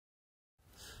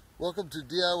Welcome to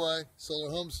DIY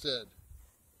Solar Homestead.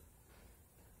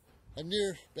 I'm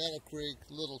near Battle Creek,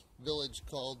 a little village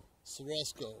called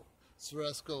Ceresco,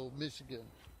 Michigan.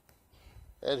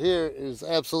 And here is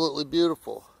absolutely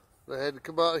beautiful. I had to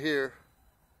come out here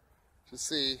to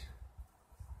see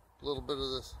a little bit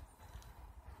of this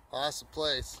awesome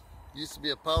place. Used to be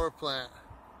a power plant.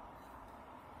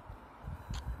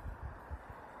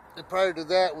 And prior to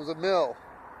that was a mill.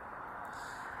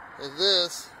 And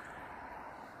this,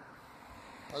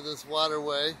 on this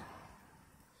waterway,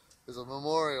 is a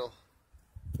memorial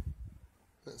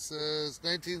that says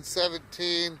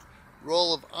 1917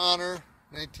 Roll of Honor,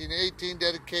 1918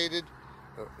 dedicated,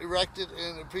 erected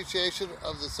in appreciation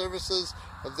of the services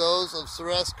of those of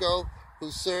Ceresco who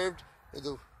served in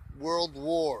the World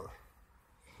War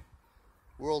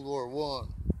I.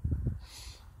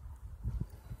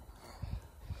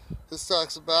 This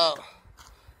talks about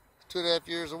 2.5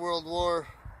 years of World War.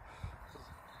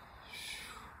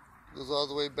 Goes all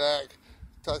the way back.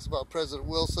 Talks about President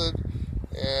Wilson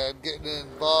and getting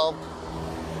involved.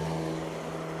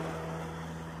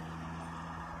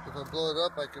 If I blow it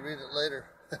up, I can read it later.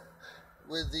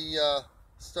 With the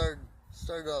start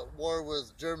a war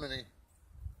with Germany,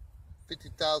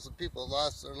 50,000 people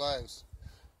lost their lives.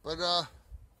 But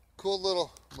cool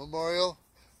little memorial.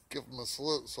 Give them a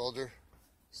salute, soldier.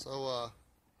 So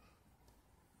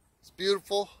it's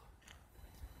beautiful.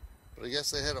 But I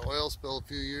guess they had an oil spill a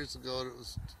few years ago and it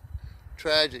was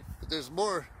tragic. But there's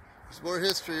more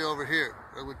history over here.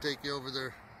 I would take you over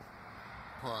there.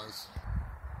 Pause.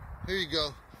 Here you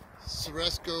go.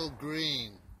 Ceresco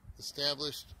Green.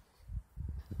 Established.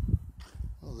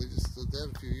 Oh, they just did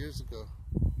that a few years ago.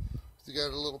 They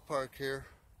got a little park here.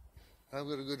 I'm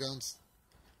going to go down.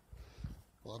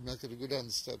 Well, I'm not going to go down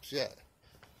the steps yet.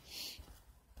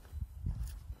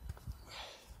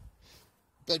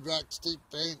 Bedrock steep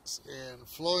banks and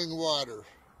flowing water.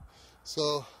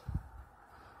 So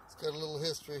it's got a little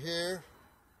history here,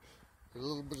 a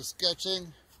little bit of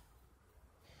sketching,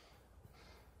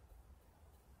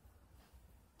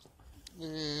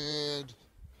 and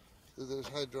there's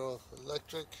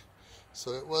hydroelectric.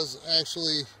 So it was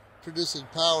actually producing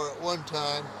power at one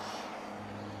time.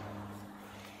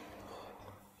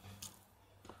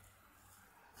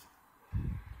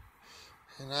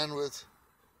 And on with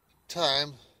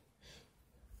time,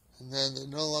 and then they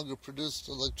no longer produced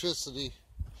electricity.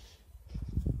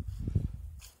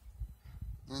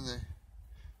 Then they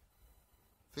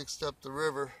fixed up the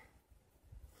river.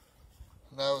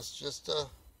 Now it's just a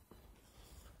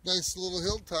nice little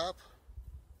hilltop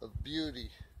of beauty.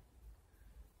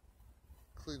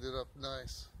 Cleaned it up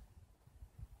nice.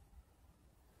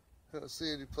 I don't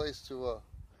see any place to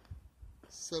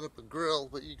set up a grill,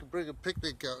 but you can bring a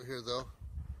picnic out here though.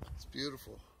 It's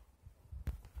beautiful.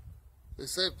 They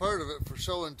saved part of it for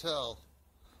show and tell.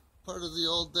 Part of the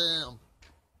old dam.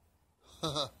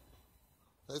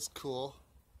 That's cool.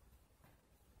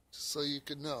 Just so you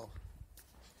can know.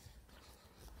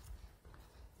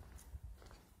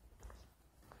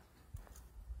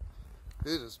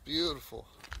 It is beautiful.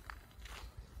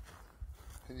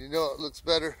 And you know it looks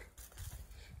better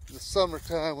in the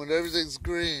summertime when everything's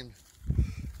green.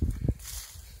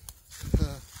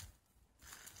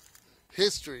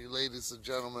 History, ladies and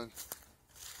gentlemen.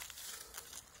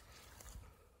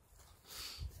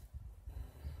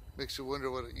 Makes you wonder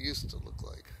what it used to look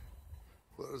like.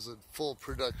 What was in full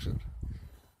production.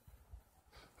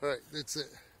 Alright, that's it.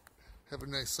 Have a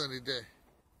nice sunny day.